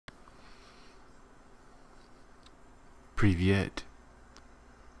Privyet.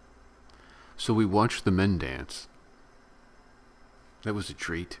 So we watched the men dance. That was a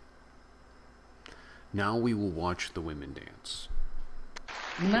treat. Now we will watch the women dance.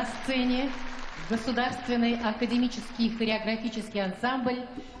 На сцене Государственный академический хореографический ансамбль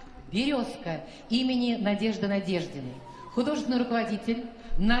 «Берёзка» имени Надежды Надеждиной. Художественный руководитель,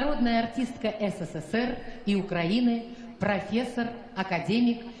 народная артистка СССР и Украины, профессор,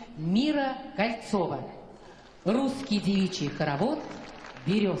 академик Мира Кольцова. Русский девичий хоровод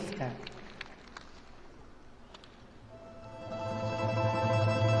 «Берёзка».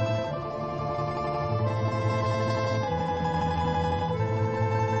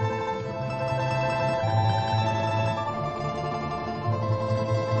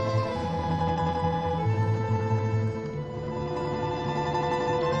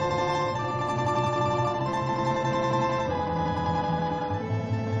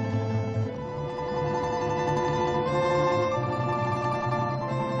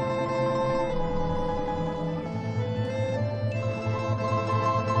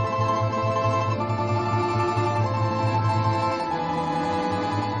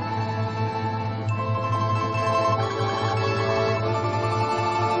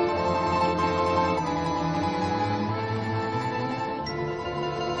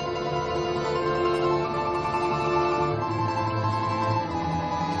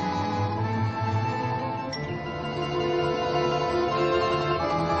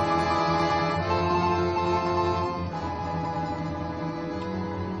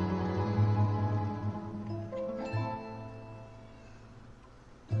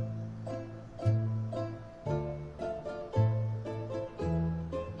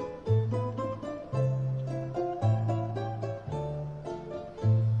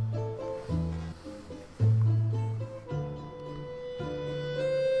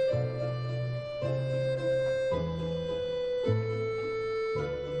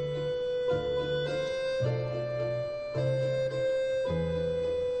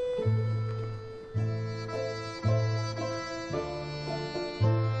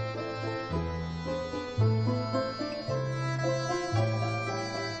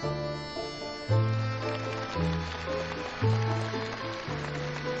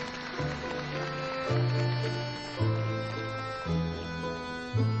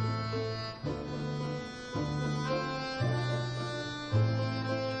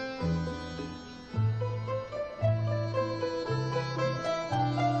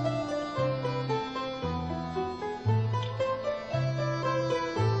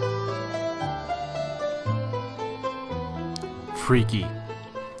 Freaky.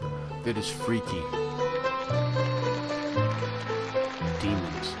 That is freaky.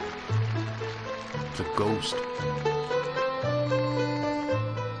 Demons. It's a ghost.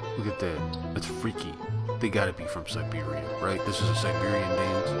 Look at that. That's freaky. They gotta be from Siberia, right? This is a Siberian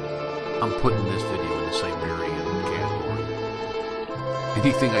dance. I'm putting this video in the Siberian category.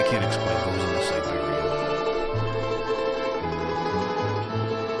 Anything I can't explain goes into Siberia.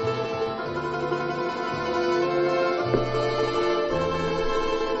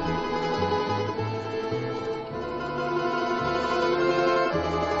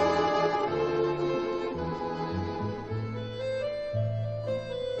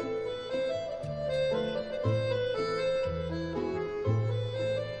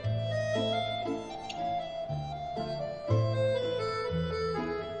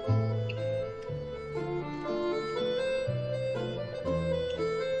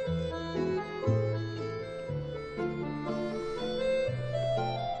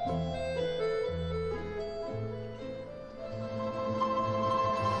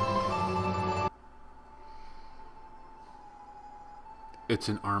 It's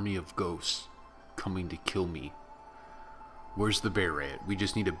an army of ghosts coming to kill me. Where's the bear at? We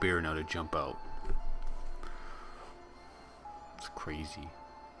just need a bear now to jump out. It's crazy.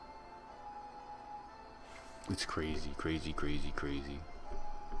 It's crazy, crazy, crazy, crazy.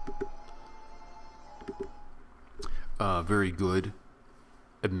 Very good.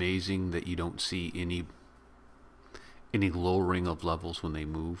 Amazing that you don't see any lowering of levels when they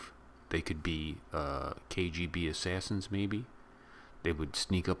move. They could be KGB assassins, maybe. They would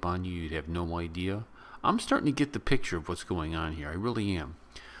sneak up on you. You'd have no idea. I'm starting to get the picture of what's going on here. I really am.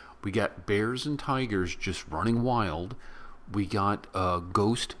 We got bears and tigers just running wild. We got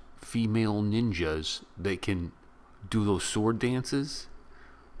ghost female ninjas that can do those sword dances.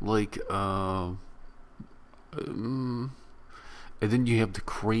 Like, and then you have the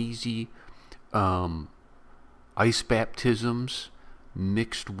crazy ice baptisms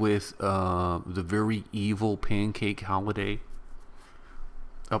mixed with the very evil pancake holiday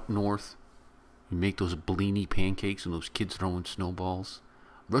up north. You make those blini pancakes and those kids throwing snowballs.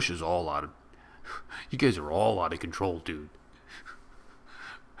 Russia's all out of... You guys are all out of control, dude.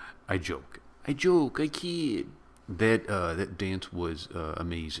 I joke. I kid. That dance was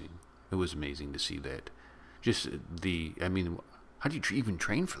amazing. It was amazing to see that. Just I mean, how do you even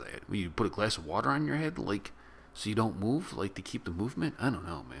train for that? You put a glass of water on your head, like, so you don't move, like, to keep the movement? I don't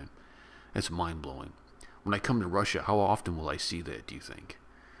know, man. That's mind-blowing. When I come to Russia, how often will I see that, do you think?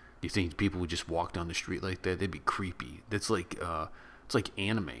 Do you think people would just walk down the street like that? That'd be creepy. That's like, it's like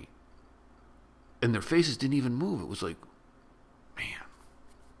anime. And their faces didn't even move. It was like, man.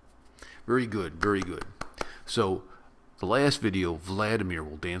 Very good, very good. So, the last video, Vladimir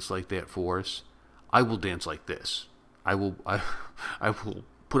will dance like that for us. I will dance like this. I will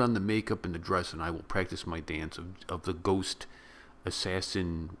put on the makeup and the dress, and I will practice my dance of the ghost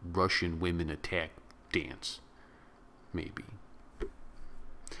assassin Russian women attack dance. Maybe.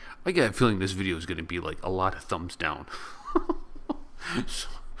 I got a feeling this video is going to be like a lot of thumbs down.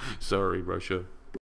 Sorry, Russia.